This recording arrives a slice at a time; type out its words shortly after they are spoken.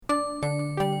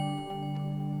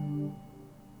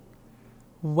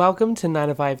Welcome to 9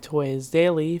 to 5 Toys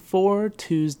Daily for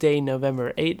Tuesday,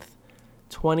 November 8th,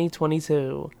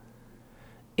 2022.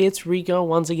 It's Rico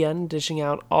once again dishing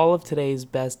out all of today's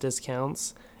best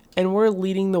discounts, and we're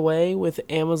leading the way with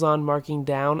Amazon marking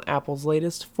down Apple's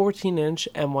latest 14-inch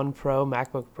M1 Pro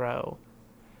MacBook Pro.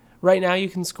 Right now you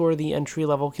can score the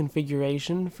entry-level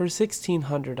configuration for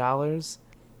 $1,600,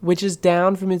 which is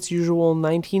down from its usual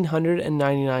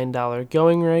 $1,999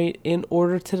 going rate in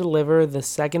order to deliver the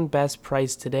second best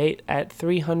price to date at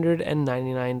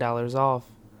 $399 off.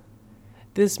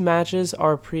 This matches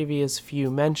our previous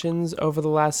few mentions over the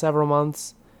last several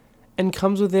months and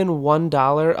comes within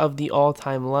 $1 of the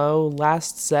all-time low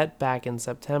last set back in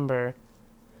September.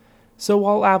 So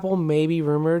while Apple may be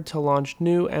rumored to launch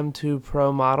new M2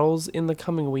 Pro models in the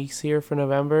coming weeks here for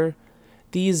November,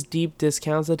 these deep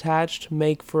discounts attached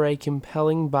make for a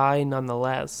compelling buy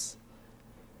nonetheless.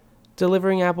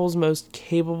 Delivering Apple's most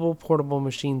capable portable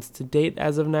machines to date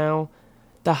as of now,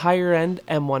 the higher-end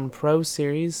M1 Pro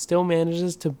series still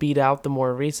manages to beat out the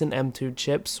more recent M2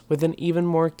 chips with an even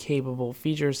more capable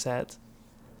feature set.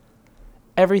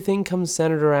 Everything comes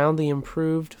centered around the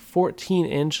improved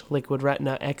 14-inch Liquid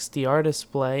Retina XDR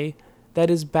display that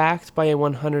is backed by a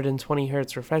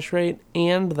 120Hz refresh rate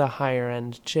and the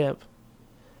higher-end chip.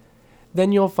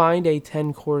 Then you'll find a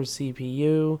 10-core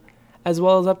CPU, as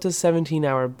well as up to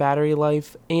 17-hour battery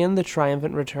life and the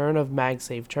triumphant return of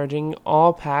MagSafe charging,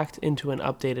 all packed into an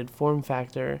updated form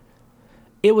factor.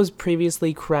 It was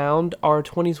previously crowned our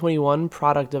 2021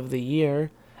 Product of the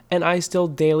Year, and I still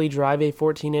daily drive a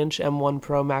 14-inch M1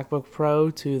 Pro MacBook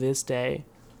Pro to this day.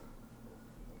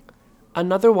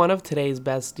 Another one of today's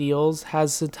best deals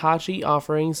has Satechi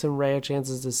offering some rare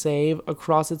chances to save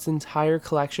across its entire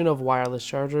collection of wireless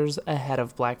chargers ahead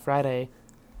of Black Friday.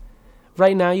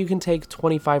 Right now you can take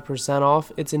 25%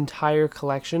 off its entire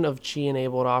collection of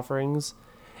Qi-enabled offerings,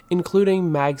 including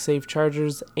MagSafe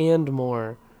chargers and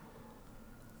more.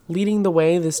 Leading the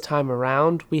way this time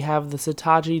around, we have the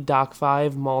Satechi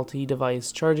Dock5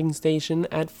 multi-device charging station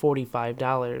at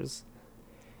 $45.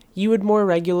 You would more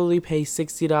regularly pay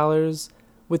 $60,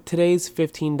 with today's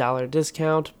 $15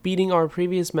 discount beating our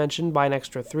previous mention by an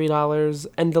extra $3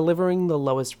 and delivering the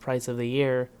lowest price of the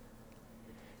year.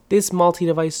 This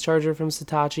multi-device charger from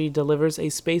Satechi delivers a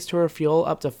space to refuel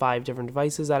up to 5 different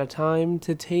devices at a time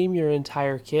to tame your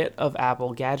entire kit of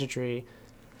Apple gadgetry.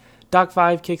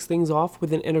 Dock5 kicks things off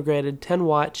with an integrated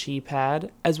 10-watt Qi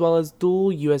pad, as well as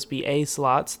dual USB-A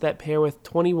slots that pair with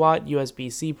 20-watt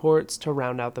USB-C ports to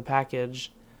round out the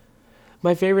package.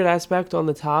 My favorite aspect on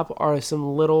the top are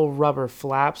some little rubber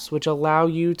flaps which allow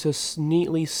you to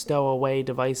neatly stow away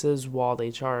devices while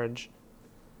they charge.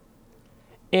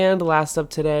 And last up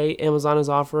today, Amazon is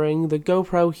offering the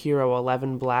GoPro Hero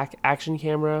 11 Black action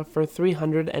camera for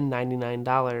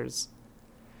 $399.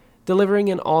 Delivering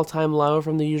an all-time low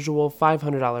from the usual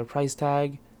 $500 price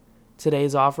tag,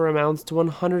 today's offer amounts to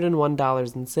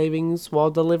 $101 in savings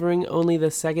while delivering only the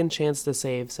second chance to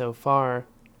save so far.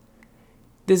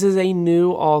 This is a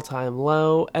new all-time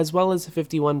low, as well as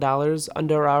 $51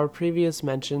 under our previous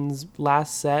mentions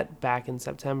last set back in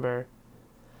September.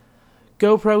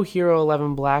 GoPro Hero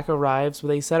 11 Black arrives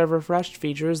with a set of refreshed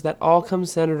features that all come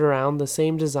centered around the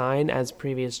same design as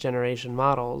previous generation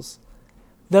models.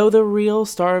 Though the real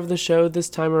star of the show this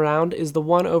time around is the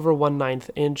 1/1/9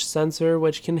 inch sensor,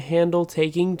 which can handle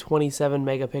taking 27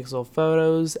 megapixel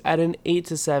photos at an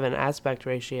 8:7 aspect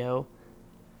ratio.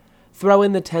 Throw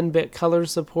in the 10-bit color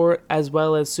support as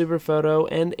well as Super Photo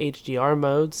and HDR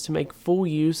modes to make full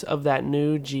use of that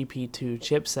new GP2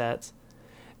 chipset.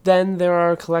 Then there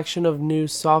are a collection of new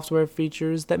software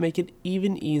features that make it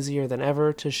even easier than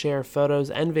ever to share photos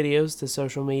and videos to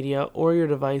social media or your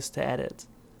device to edit.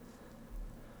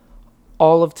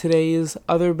 All of today's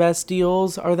other best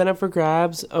deals are then up for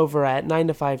grabs over at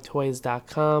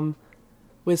 9to5toys.com,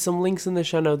 with some links in the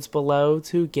show notes below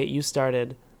to get you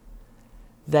started.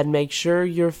 Then make sure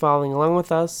you're following along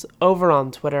with us over on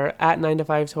Twitter at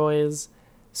 9to5toys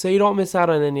so you don't miss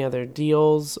out on any other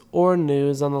deals or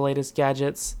news on the latest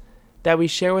gadgets that we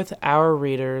share with our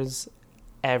readers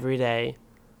every day.